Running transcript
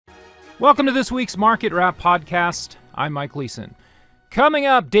Welcome to this week's Market Wrap podcast. I'm Mike Leeson. Coming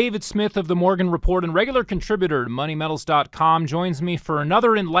up, David Smith of the Morgan Report and regular contributor to MoneyMetals.com joins me for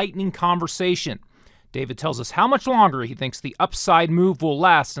another enlightening conversation. David tells us how much longer he thinks the upside move will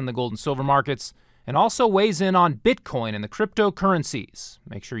last in the gold and silver markets, and also weighs in on Bitcoin and the cryptocurrencies.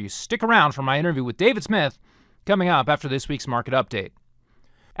 Make sure you stick around for my interview with David Smith coming up after this week's market update.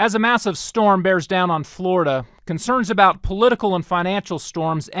 As a massive storm bears down on Florida, concerns about political and financial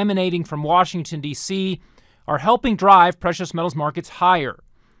storms emanating from Washington D.C. are helping drive precious metals markets higher.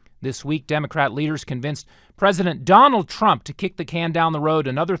 This week, Democrat leaders convinced President Donald Trump to kick the can down the road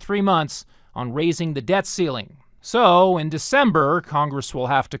another 3 months on raising the debt ceiling. So, in December, Congress will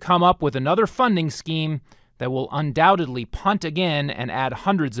have to come up with another funding scheme that will undoubtedly punt again and add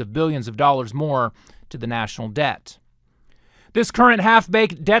hundreds of billions of dollars more to the national debt. This current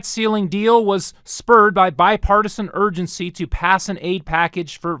half-baked debt ceiling deal was spurred by bipartisan urgency to pass an aid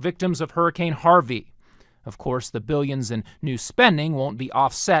package for victims of Hurricane Harvey. Of course, the billions in new spending won't be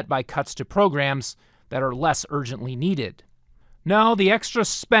offset by cuts to programs that are less urgently needed. No, the extra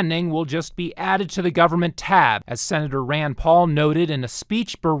spending will just be added to the government tab, as Senator Rand Paul noted in a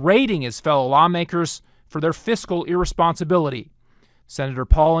speech berating his fellow lawmakers for their fiscal irresponsibility. Senator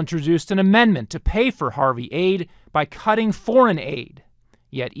Paul introduced an amendment to pay for Harvey aid by cutting foreign aid.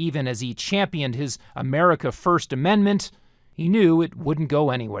 Yet even as he championed his America First Amendment, he knew it wouldn't go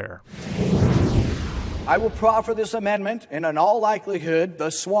anywhere. I will proffer this amendment, and in all likelihood, the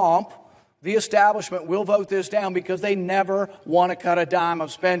swamp, the establishment, will vote this down because they never want to cut a dime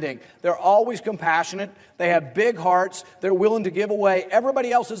of spending. They're always compassionate. They have big hearts. They're willing to give away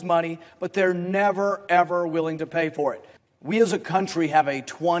everybody else's money, but they're never, ever willing to pay for it. We as a country have a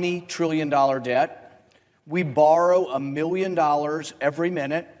 $20 trillion debt. We borrow $1 million every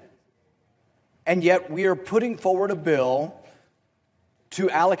minute, and yet we are putting forward a bill to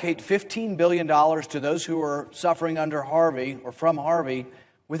allocate $15 billion to those who are suffering under Harvey or from Harvey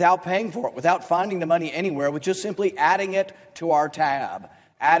without paying for it, without finding the money anywhere, with just simply adding it to our tab,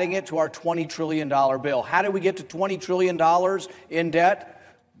 adding it to our $20 trillion bill. How did we get to $20 trillion in debt?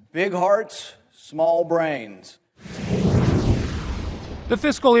 Big hearts, small brains. The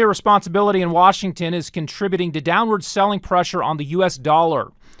fiscal irresponsibility in Washington is contributing to downward selling pressure on the U.S.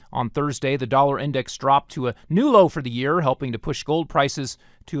 dollar. On Thursday, the dollar index dropped to a new low for the year, helping to push gold prices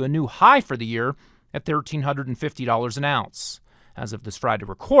to a new high for the year at $1,350 an ounce. As of this Friday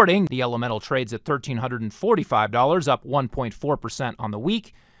recording, the elemental trades at $1,345, up 1.4% on the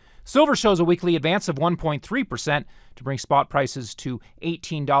week. Silver shows a weekly advance of 1.3% to bring spot prices to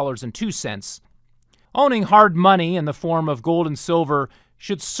 $18.02. Owning hard money in the form of gold and silver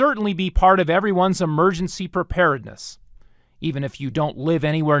should certainly be part of everyone's emergency preparedness. Even if you don't live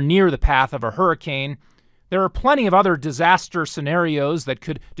anywhere near the path of a hurricane, there are plenty of other disaster scenarios that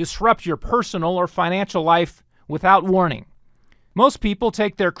could disrupt your personal or financial life without warning. Most people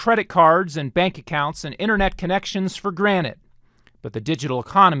take their credit cards and bank accounts and internet connections for granted, but the digital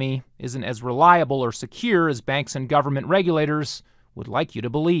economy isn't as reliable or secure as banks and government regulators would like you to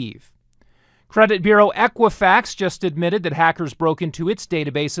believe. Credit bureau Equifax just admitted that hackers broke into its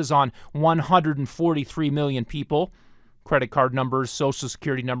databases on 143 million people. Credit card numbers, social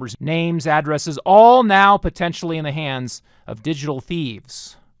security numbers, names, addresses, all now potentially in the hands of digital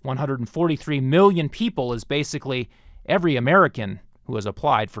thieves. 143 million people is basically every American who has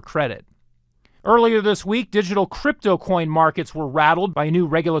applied for credit. Earlier this week, digital crypto coin markets were rattled by a new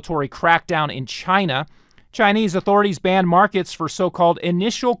regulatory crackdown in China. Chinese authorities banned markets for so-called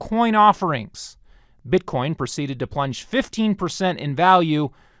initial coin offerings. Bitcoin proceeded to plunge 15% in value,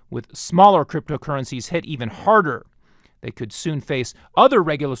 with smaller cryptocurrencies hit even harder. They could soon face other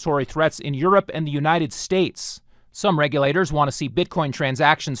regulatory threats in Europe and the United States. Some regulators want to see Bitcoin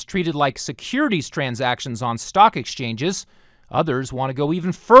transactions treated like securities transactions on stock exchanges. Others want to go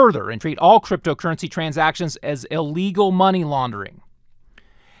even further and treat all cryptocurrency transactions as illegal money laundering.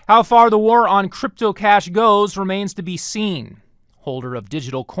 How far the war on crypto cash goes remains to be seen. Holder of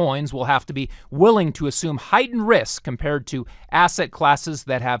digital coins will have to be willing to assume heightened risk compared to asset classes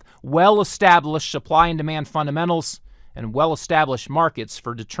that have well-established supply and demand fundamentals and well-established markets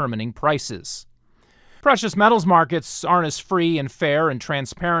for determining prices. Precious metals markets aren't as free and fair and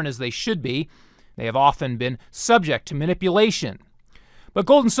transparent as they should be. They have often been subject to manipulation. But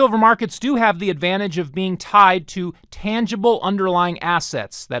gold and silver markets do have the advantage of being tied to tangible underlying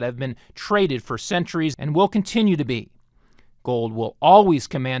assets that have been traded for centuries and will continue to be. Gold will always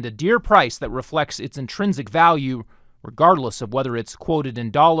command a dear price that reflects its intrinsic value, regardless of whether it's quoted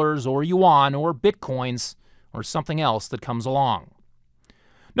in dollars or yuan or bitcoins or something else that comes along.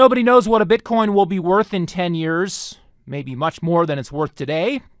 Nobody knows what a Bitcoin will be worth in 10 years, maybe much more than it's worth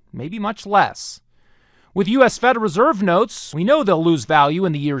today, maybe much less. With U.S. Federal Reserve notes, we know they'll lose value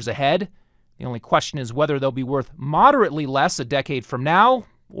in the years ahead. The only question is whether they'll be worth moderately less a decade from now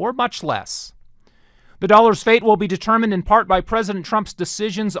or much less. The dollar's fate will be determined in part by President Trump's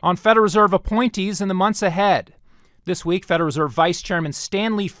decisions on Federal Reserve appointees in the months ahead. This week, Federal Reserve Vice Chairman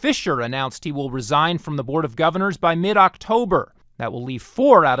Stanley Fischer announced he will resign from the Board of Governors by mid-October. That will leave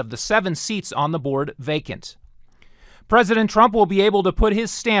 4 out of the 7 seats on the board vacant. President Trump will be able to put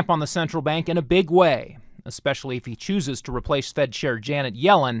his stamp on the central bank in a big way, especially if he chooses to replace Fed Chair Janet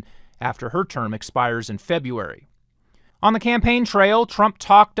Yellen after her term expires in February. On the campaign trail, Trump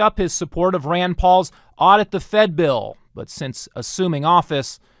talked up his support of Rand Paul's Audit the Fed bill, but since assuming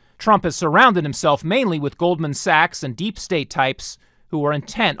office, Trump has surrounded himself mainly with Goldman Sachs and deep state types who are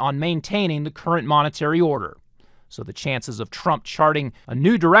intent on maintaining the current monetary order. So the chances of Trump charting a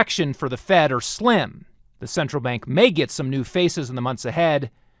new direction for the Fed are slim. The central bank may get some new faces in the months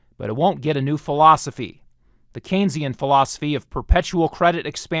ahead, but it won't get a new philosophy. The Keynesian philosophy of perpetual credit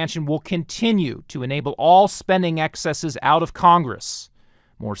expansion will continue to enable all spending excesses out of Congress.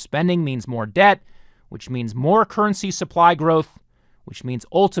 More spending means more debt, which means more currency supply growth, which means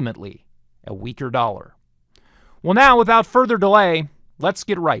ultimately a weaker dollar. Well, now, without further delay, let's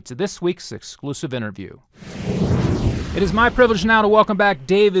get right to this week's exclusive interview. It is my privilege now to welcome back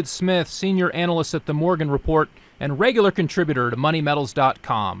David Smith, senior analyst at the Morgan Report and regular contributor to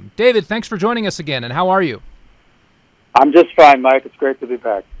MoneyMetals.com. David, thanks for joining us again, and how are you? I'm just fine, Mike. It's great to be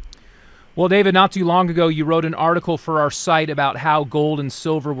back. Well, David, not too long ago, you wrote an article for our site about how gold and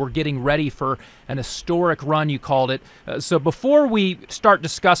silver were getting ready for an historic run, you called it. So before we start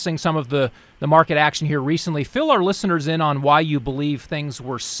discussing some of the market action here recently, fill our listeners in on why you believe things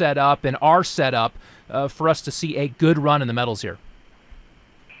were set up and are set up for us to see a good run in the metals here.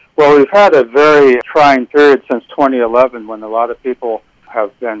 Well, we've had a very trying period since 2011 when a lot of people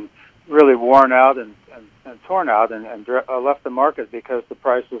have been really worn out and torn out and left the market because the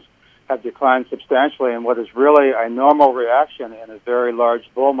prices have declined substantially in what is really a normal reaction in a very large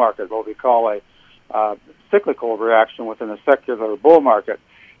bull market, what we call a cyclical reaction within a secular bull market.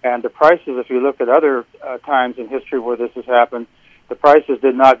 And the prices, if you look at other times in history where this has happened, the prices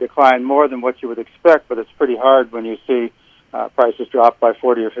did not decline more than what you would expect, but it's pretty hard when you see prices drop by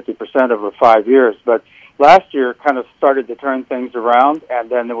 40 or 50% over 5 years. But last year kind of started to turn things around, and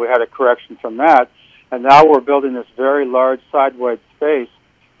then we had a correction from that. And now we're building this very large sideways space,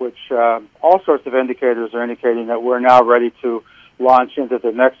 which all sorts of indicators are indicating that we're now ready to launch into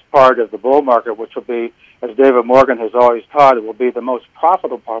the next part of the bull market, which will be, as David Morgan has always taught, it will be the most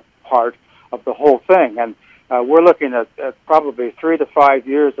profitable part of the whole thing. And we're looking at probably 3 to 5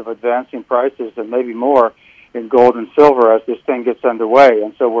 years of advancing prices and maybe more in gold and silver as this thing gets underway.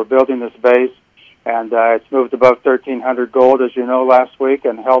 And so we're building this base, and it's moved above 1,300 gold, as you know, last week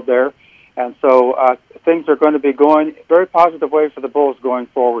and held there. And so things are going to be going a very positive way for the bulls going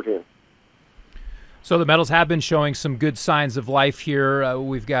forward here. So the metals have been showing some good signs of life here.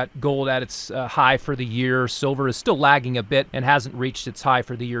 We've got gold at its high for the year. Silver is still lagging a bit and hasn't reached its high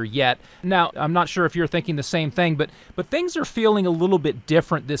for the year yet. Now, I'm not sure if you're thinking the same thing, but things are feeling a little bit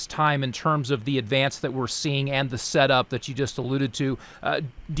different this time in terms of the advance that we're seeing and the setup that you just alluded to.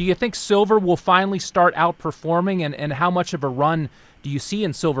 Do you think silver will finally start outperforming, and how much of a run do you see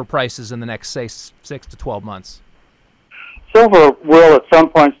in silver prices in the next, say, 6 to 12 months? Silver will at some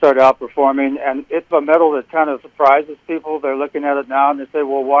point start outperforming, and it's a metal that kind of surprises people. They're looking at it now and they say,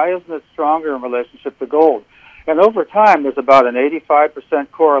 well, why isn't it stronger in relationship to gold? And over time, there's about an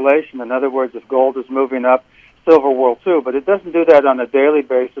 85% correlation. In other words, if gold is moving up, silver will too. But it doesn't do that on a daily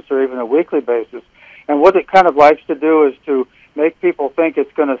basis or even a weekly basis. And what it kind of likes to do is to make people think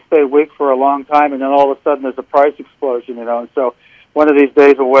it's going to stay weak for a long time, and then all of a sudden there's a price explosion, you know. And so one of these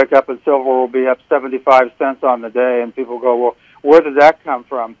days we'll wake up and silver will be up 75 cents on the day, and people go, well, where did that come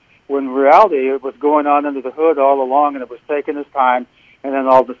from? When in reality, it was going on under the hood all along, and it was taking its time, and then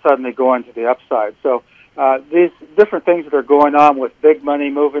all of a sudden they go into the upside. So these different things that are going on with big money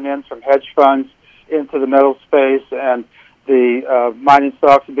moving in from hedge funds into the metal space, and the mining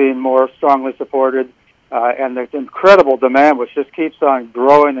stocks being more strongly supported, and the incredible demand, which just keeps on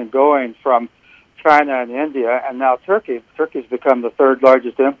growing and going from China and India, and now Turkey. Turkey's become the third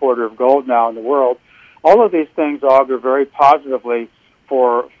largest importer of gold now in the world. All of these things augur very positively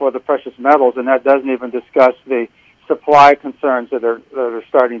for the precious metals, and that doesn't even discuss the supply concerns that are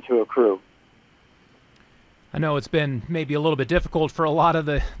starting to accrue. I know it's been maybe a little bit difficult for a lot of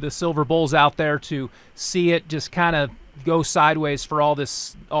the silver bulls out there to see it just kind of go sideways for all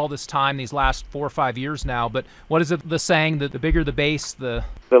this time, these last 4 or 5 years now. But what is it, the saying that the bigger the base, the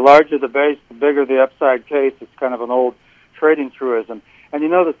larger the base, the bigger the upside case? It's kind of an old trading truism. And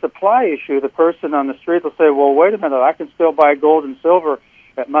the supply issue, the person on the street will say, well, wait a minute, I can still buy gold and silver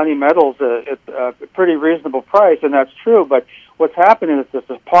at Money Metals at a pretty reasonable price, and that's true. But what's happening is the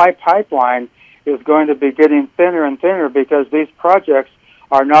supply pipeline is going to be getting thinner and thinner because these projects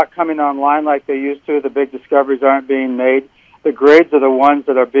are not coming online like they used to. The big discoveries aren't being made. The grades of the ones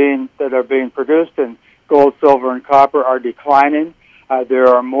that are being produced in gold, silver, and copper are declining. There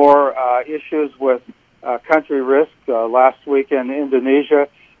are more issues with country risk. Last week in Indonesia,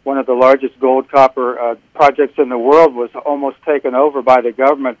 one of the largest gold copper projects in the world was almost taken over by the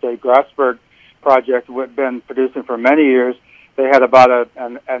government. The Grasberg project had been producing for many years. They had about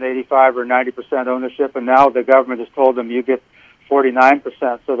an 85 or 90% ownership, and now the government has told them you get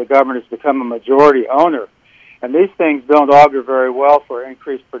 49%, so the government has become a majority owner. And these things don't augur very well for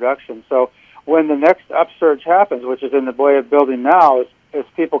increased production. So when the next upsurge happens, which is in the way of building now, as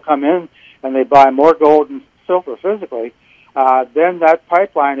people come in and they buy more gold and silver physically, then that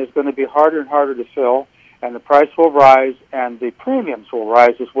pipeline is going to be harder and harder to fill, and the price will rise, and the premiums will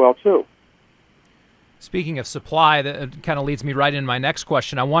rise as well, too. Speaking of supply, that kind of leads me right into my next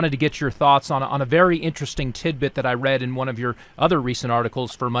question. I wanted to get your thoughts on a very interesting tidbit that I read in one of your other recent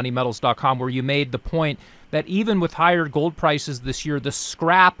articles for MoneyMetals.com, where you made the point that even with higher gold prices this year, the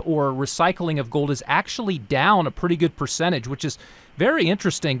scrap or recycling of gold is actually down a pretty good percentage, which is very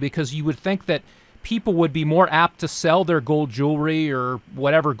interesting because you would think that people would be more apt to sell their gold jewelry or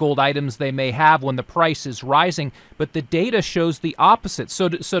whatever gold items they may have when the price is rising, but the data shows the opposite. So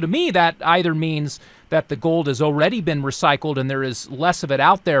to me, that either means that the gold has already been recycled and there is less of it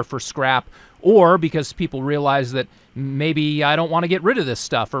out there for scrap, or because people realize that maybe I don't want to get rid of this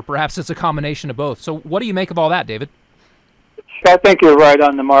stuff, or perhaps it's a combination of both. So what do you make of all that, David? I think you're right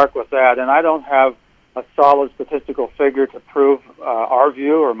on the mark with that, and I don't have a solid statistical figure to prove our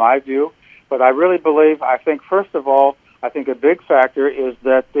view or my view. But I really believe, I think, first of all, I think a big factor is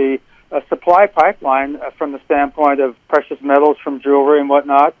that the supply pipeline from the standpoint of precious metals from jewelry and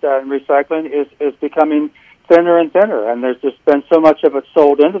whatnot and recycling is becoming thinner and thinner. And there's just been so much of it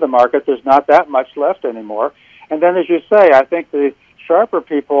sold into the market, there's not that much left anymore. And then, as you say, I think the sharper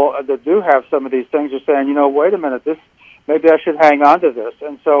people that do have some of these things are saying, wait a minute, maybe I should hang on to this.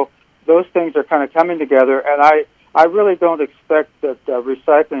 And so those things are kind of coming together, and I really don't expect that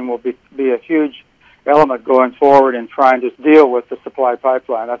recycling will be a huge element going forward in trying to deal with the supply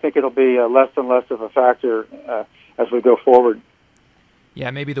pipeline. I think it'll be less and less of a factor as we go forward. Yeah,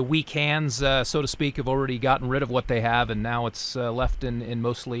 maybe the weak hands, so to speak, have already gotten rid of what they have, and now it's left in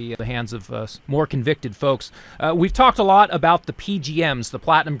mostly the hands of more convicted folks. We've talked a lot about the PGMs, the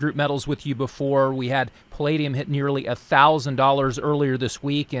platinum group metals, with you before. We had palladium hit nearly $1,000 earlier this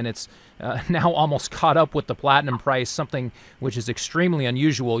week, and it's now almost caught up with the platinum price, something which is extremely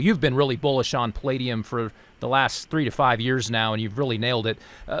unusual. You've been really bullish on palladium for the last 3 to 5 years now, and you've really nailed it.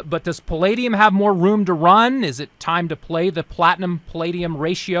 But does palladium have more room to run? Is it time to play the platinum-palladium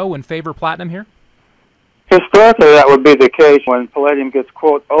ratio and favor platinum here? Historically, that would be the case. When palladium gets,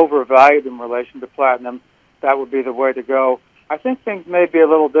 quote, overvalued in relation to platinum, that would be the way to go. I think things may be a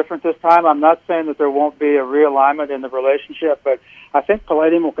little different this time. I'm not saying that there won't be a realignment in the relationship, but I think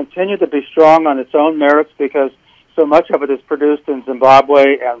palladium will continue to be strong on its own merits because so much of it is produced in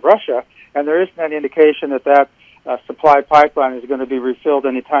Zimbabwe and Russia, and there isn't any indication that supply pipeline is going to be refilled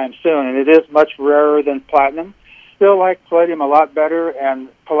anytime soon, and it is much rarer than platinum. Still like palladium a lot better, and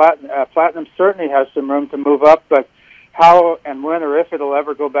platinum certainly has some room to move up, but how and when or if it'll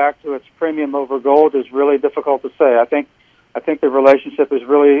ever go back to its premium over gold is really difficult to say. I think the relationship is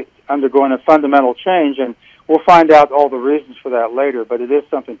really undergoing a fundamental change, and we'll find out all the reasons for that later, but it is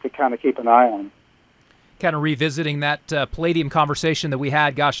something to kind of keep an eye on. Kind of revisiting that palladium conversation that we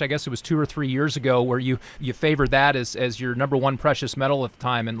had, gosh, I guess it was 2 or 3 years ago, where you favored that as your number one precious metal at the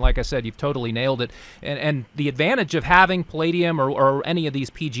time, and like I said, you've totally nailed it. And the advantage of having palladium or any of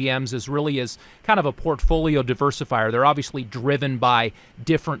these PGMs is really as kind of a portfolio diversifier. They're obviously driven by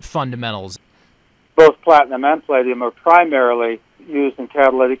different fundamentals. Both platinum and palladium are primarily used in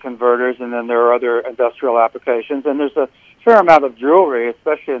catalytic converters, and then there are other industrial applications. And there's a fair amount of jewelry,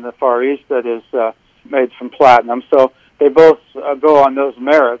 especially in the Far East, that is made from platinum. So they both go on those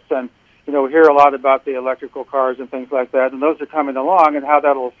merits. And, we hear a lot about the electrical cars and things like that, and those are coming along, and how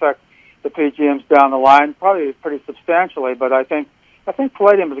that will affect the PGMs down the line, probably pretty substantially. But I think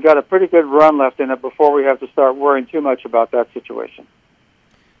palladium has got a pretty good run left in it before we have to start worrying too much about that situation.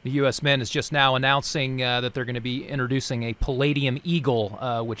 The U.S. Mint is just now announcing that they're going to be introducing a Palladium Eagle,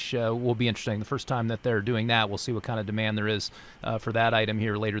 which will be interesting. The first time that they're doing that, we'll see what kind of demand there is for that item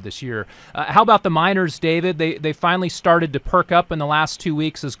here later this year. How about the miners, David? They finally started to perk up in the last 2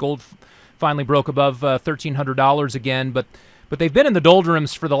 weeks as gold finally broke above $1,300 again, but But they've been in the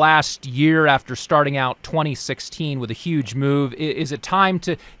doldrums for the last year after starting out 2016 with a huge move. Is it time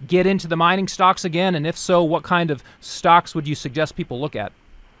to get into the mining stocks again? And if so, what kind of stocks would you suggest people look at?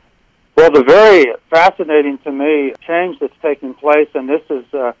 Well, the very fascinating to me change that's taking place, and this is,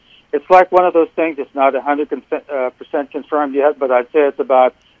 it's like one of those things that's not 100% confirmed yet, but I'd say it's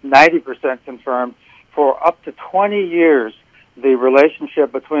about 90% confirmed. For up to 20 years, the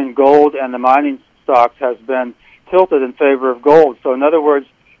relationship between gold and the mining stocks has been tilted in favor of gold. So in other words,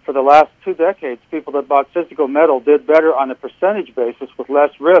 for the last 2 decades, people that bought physical metal did better on a percentage basis with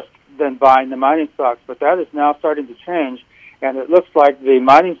less risk than buying the mining stocks. But that is now starting to change, and it looks like the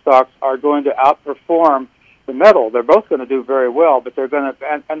mining stocks are going to outperform the metal. They're both going to do very well, but they're going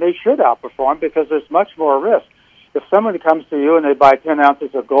to, and they should outperform because there's much more risk. If somebody comes to you and they buy 10 ounces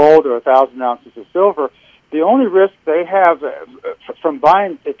of gold or 1,000 ounces of silver, the only risk they have from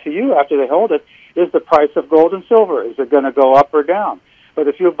buying it to you after they hold it is the price of gold and silver. Is it going to go up or down? But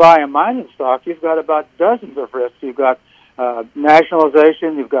if you buy a mining stock, you've got about dozens of risks. You've got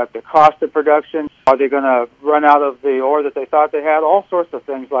nationalization, you've got the cost of production. Are they going to run out of the ore that they thought they had? All sorts of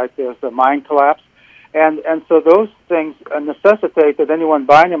things like this, the mine collapse. And so those things necessitate that anyone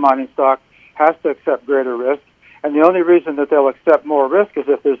buying a mining stock has to accept greater risk. And the only reason that they'll accept more risk is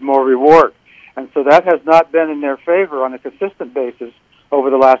if there's more reward. And so that has not been in their favor on a consistent basis over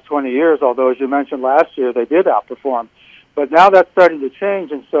the last 20 years, although, as you mentioned, last year they did outperform. But now that's starting to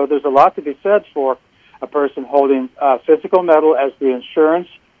change, and so there's a lot to be said for a person holding physical metal as the insurance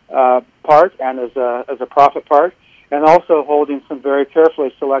part and as a profit part, and also holding some very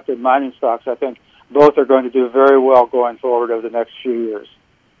carefully selected mining stocks. I think both are going to do very well going forward over the next few years.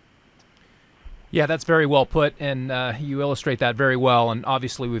 Yeah, that's very well put, and you illustrate that very well. And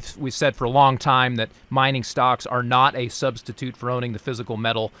obviously, we've said for a long time that mining stocks are not a substitute for owning the physical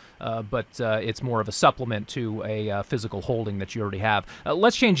metal, but it's more of a supplement to a physical holding that you already have.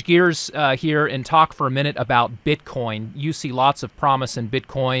 Let's change gears here and talk for a minute about Bitcoin. You see lots of promise in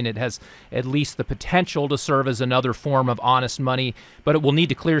Bitcoin. It has at least the potential to serve as another form of honest money, but it will need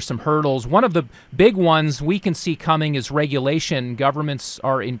to clear some hurdles. One of the big ones we can see coming is regulation. Governments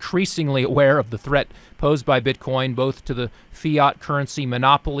are increasingly aware of the threat posed by Bitcoin, both to the fiat currency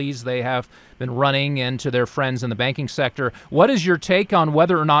monopolies they have been running and to their friends in the banking sector. What is your take on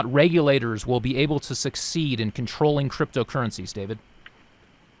whether or not regulators will be able to succeed in controlling cryptocurrencies, David?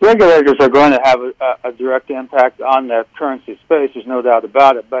 Regulators are going to have a direct impact on that currency space, there's no doubt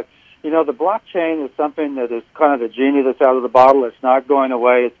about it. But, you know, the blockchain is something that is kind of the genie that's out of the bottle. It's not going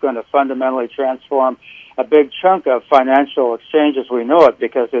away. It's going to fundamentally transform a big chunk of financial exchange as we know it,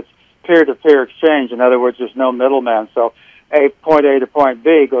 because it's peer-to-peer exchange. In other words, there's no middleman. So point A to point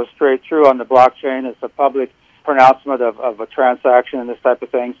B goes straight through on the blockchain. It's a public pronouncement of a transaction and this type of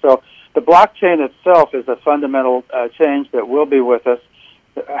thing. So the blockchain itself is a fundamental change that will be with us.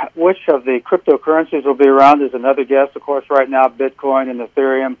 Which of the cryptocurrencies will be around is another guess. Of course, right now, Bitcoin and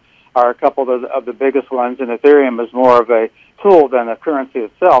Ethereum are a couple of the biggest ones, and Ethereum is more of a tool than a currency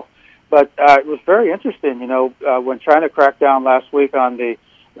itself. But it was very interesting, you know, when China cracked down last week on they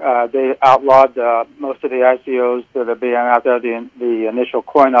outlawed most of the ICOs that are being out there, the initial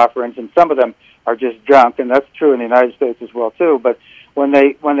coin offerings, and some of them are just junk, and that's true in the United States as well too. But when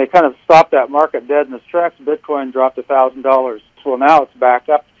they kind of stopped that market dead in its tracks, Bitcoin dropped $1,000. Well, now it's back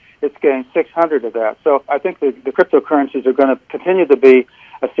up. It's gained 600 of that. So I think the cryptocurrencies are going to continue to be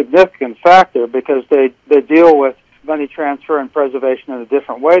a significant factor because they deal with money transfer and preservation in a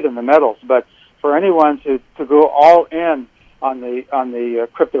different way than the metals. But for anyone to go all in on the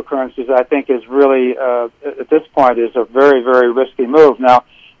cryptocurrencies, I think is really at this point is a very, very risky move. Now,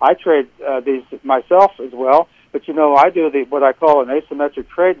 I trade these myself as well, but you know I do what I call an asymmetric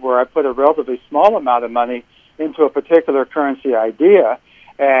trade, where I put a relatively small amount of money into a particular currency idea,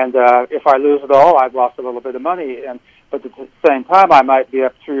 and if I lose it all, I've lost a little bit of money. But at the same time, I might be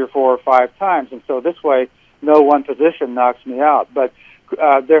up 3 or 4 or 5 times, and so this way, no one position knocks me out. But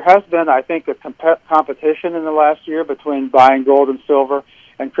there has been, I think, a competition in the last year between buying gold and silver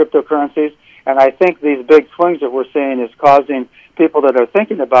and cryptocurrencies, and I think these big swings that we're seeing is causing people that are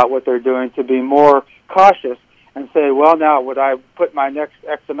thinking about what they're doing to be more cautious and say, well, now, would I put my next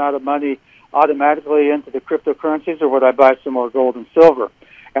X amount of money automatically into the cryptocurrencies, or would I buy some more gold and silver?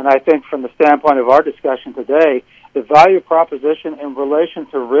 And I think from the standpoint of our discussion today, the value proposition in relation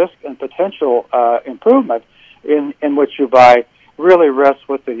to risk and potential improvement in which you buy really rests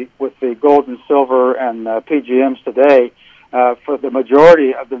with the gold and silver and PGMs today for the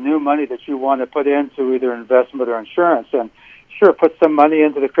majority of the new money that you want to put into either investment or insurance. And sure, put some money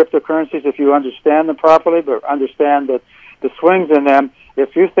into the cryptocurrencies if you understand them properly, but understand that the swings in them,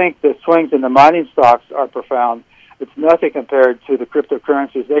 if you think the swings in the mining stocks are profound, it's nothing compared to the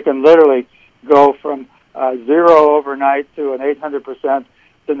cryptocurrencies. They can literally go from zero overnight to an 800%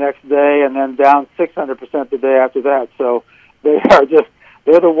 the next day, and then down 600% the day after that. So they're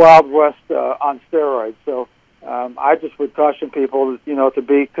the Wild West on steroids. So I just would caution people, to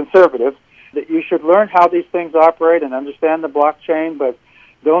be conservative, that you should learn how these things operate and understand the blockchain, but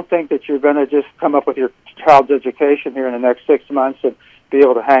don't think that you're going to just come up with your child's education here in the next 6 months and be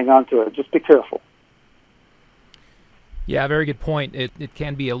able to hang on to it. Just be careful. Yeah, very good point. It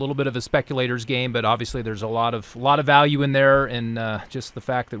can be a little bit of a speculator's game, but obviously there's a lot of value in there, and just the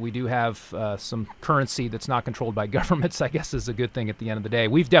fact that we do have some currency that's not controlled by governments, I guess, is a good thing at the end of the day.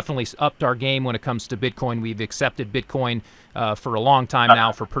 We've definitely upped our game when it comes to Bitcoin. We've accepted Bitcoin for a long time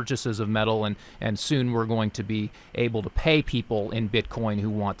now for purchases of metal, and soon we're going to be able to pay people in Bitcoin who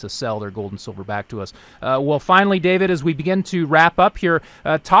want to sell their gold and silver back to us. Well, finally, David, as we begin to wrap up here,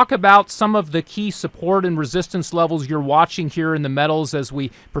 talk about some of the key support and resistance levels you're watching here in the metals as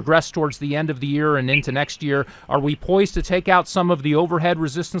we progress towards the end of the year and into next year. Are we poised to take out some of the overhead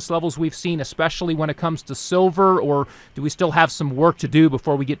resistance levels we've seen, especially when it comes to silver, or do we still have some work to do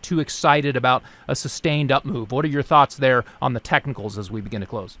before we get too excited about a sustained up move? What are your thoughts there on the technicals as we begin to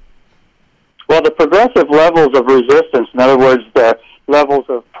close? Well, the progressive levels of resistance, in other words, the levels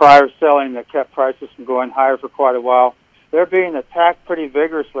of prior selling that kept prices from going higher for quite a while, they're being attacked pretty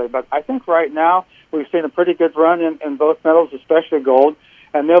vigorously. But I think right now we've seen a pretty good run in both metals, especially gold,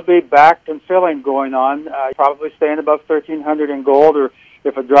 and there'll be back and filling going on, probably staying above 1,300 in gold, or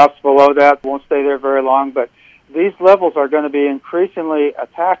if it drops below that, it won't stay there very long. But these levels are going to be increasingly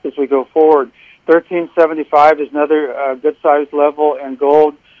attacked as we go forward. 1,375 is another good-sized level in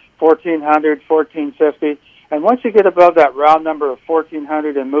gold, 1,400, 1,450. And once you get above that round number of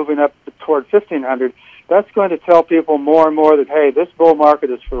 1,400 and moving up toward 1,500, that's going to tell people more and more that, hey, this bull market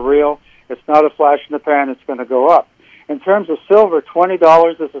is for real. It's not a flash in the pan. It's going to go up. In terms of silver,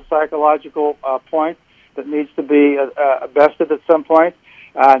 $20 is a psychological point that needs to be bested at some point.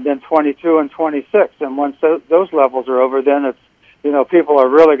 Then 22 and 26. And once those levels are over, then it's, people are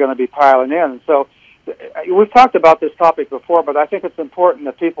really going to be piling in. So we've talked about this topic before, but I think it's important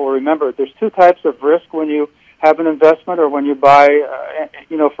that people remember there's two types of risk when you have an investment or when you buy,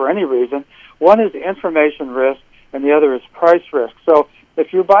 for any reason. One is information risk, and the other is price risk. So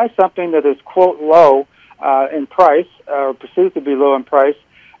if you buy something that is, quote, low in price, or perceived to be low in price,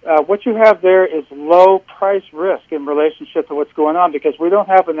 what you have there is low price risk in relationship to what's going on, because we don't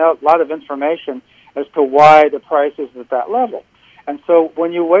have a lot of information as to why the price is at that level. And so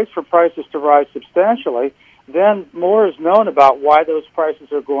when you wait for prices to rise substantially, then more is known about why those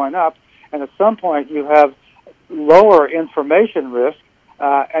prices are going up, and at some point you have lower information risk,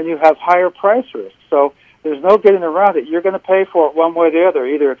 and you have higher price risk. So there's no getting around it. You're going to pay for it one way or the other.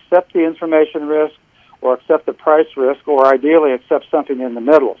 Either accept the information risk or accept the price risk, or ideally accept something in the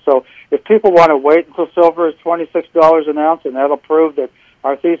middle. So if people want to wait until silver is $26 an ounce and that'll prove that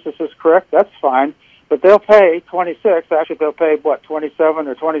our thesis is correct, that's fine. But they'll pay 26. Actually, they'll pay, 27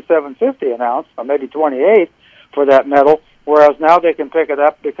 or $27.50 an ounce, or maybe 28 for that metal, whereas now they can pick it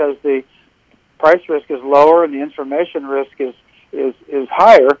up because the price risk is lower and the information risk is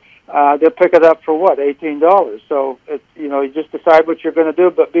higher. They'll pick it up for $18. So it's, you just decide what you're going to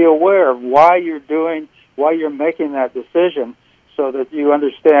do, but be aware of why you're making that decision, so that you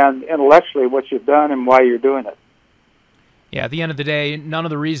understand intellectually what you've done and why you're doing it. Yeah, at the end of the day, none of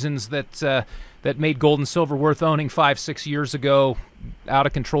the reasons that made gold and silver worth owning 5-6 years ago, out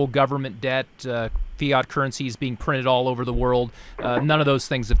of control government debt, fiat currencies being printed all over the world, none of those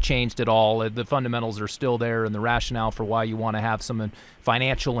things have changed at all. The fundamentals are still there, and the rationale for why you want to have some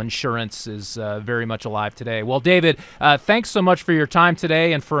financial insurance is very much alive today. Well, David, thanks so much for your time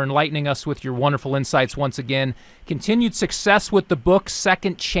today and for enlightening us with your wonderful insights once again. Continued success with the book,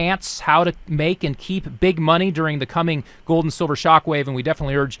 Second Chance, How to Make and Keep Big Money During the Coming Gold and Silver Shockwave, and we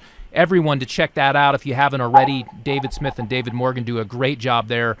definitely urge everyone to check that out if you haven't already. David Smith and David Morgan do a great job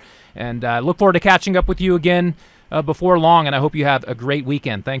there, and I look forward to catching up with you again before long, and I hope you have a great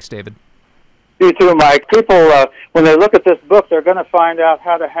weekend. Thanks, David. You too, Mike. People, when they look at this book, they're going to find out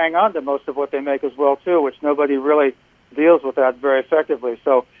how to hang on to most of what they make as well, too, which nobody really deals with that very effectively.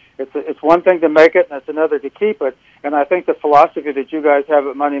 So it's one thing to make it, and it's another to keep it. And I think the philosophy that you guys have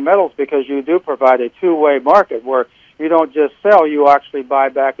at Money Metals, because you do provide a two-way market where you don't just sell, you actually buy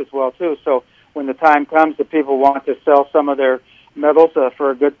back as well, too. So when the time comes that people want to sell some of their metals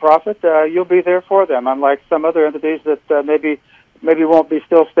for a good profit, you'll be there for them, unlike some other entities that maybe won't be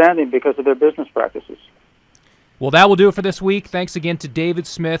still standing because of their business practices. Well, that will do it for this week. Thanks again to David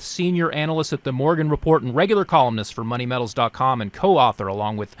Smith, senior analyst at the Morgan Report and regular columnist for MoneyMetals.com and co-author,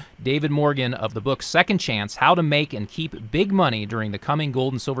 along with David Morgan, of the book Second Chance, How to Make and Keep Big Money During the Coming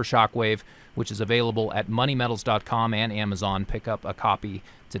Gold and Silver Shockwave, which is available at MoneyMetals.com and Amazon. Pick up a copy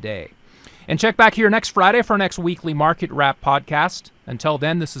today. And check back here next Friday for our next weekly Market Wrap podcast. Until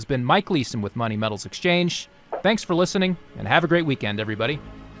then, this has been Mike Leeson with Money Metals Exchange. Thanks for listening, and have a great weekend, everybody.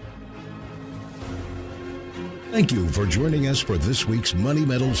 Thank you for joining us for this week's Money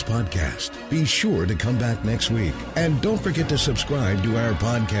Metals podcast. Be sure to come back next week. And don't forget to subscribe to our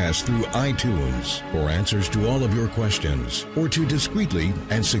podcast through iTunes for answers to all of your questions, or to discreetly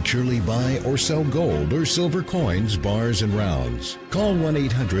and securely buy or sell gold or silver coins, bars, and rounds. Call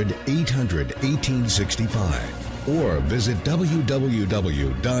 1-800-800-1865 or visit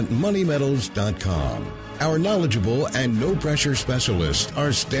www.moneymetals.com. Our knowledgeable and no-pressure specialists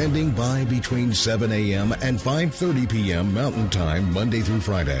are standing by between 7 a.m. and 5:30 p.m. Mountain Time, Monday through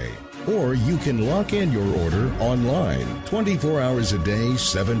Friday. Or you can lock in your order online, 24 hours a day,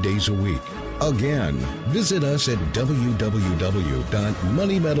 7 days a week. Again, visit us at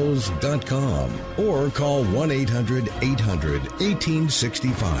www.moneymetals.com or call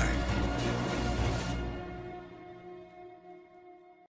 1-800-800-1865.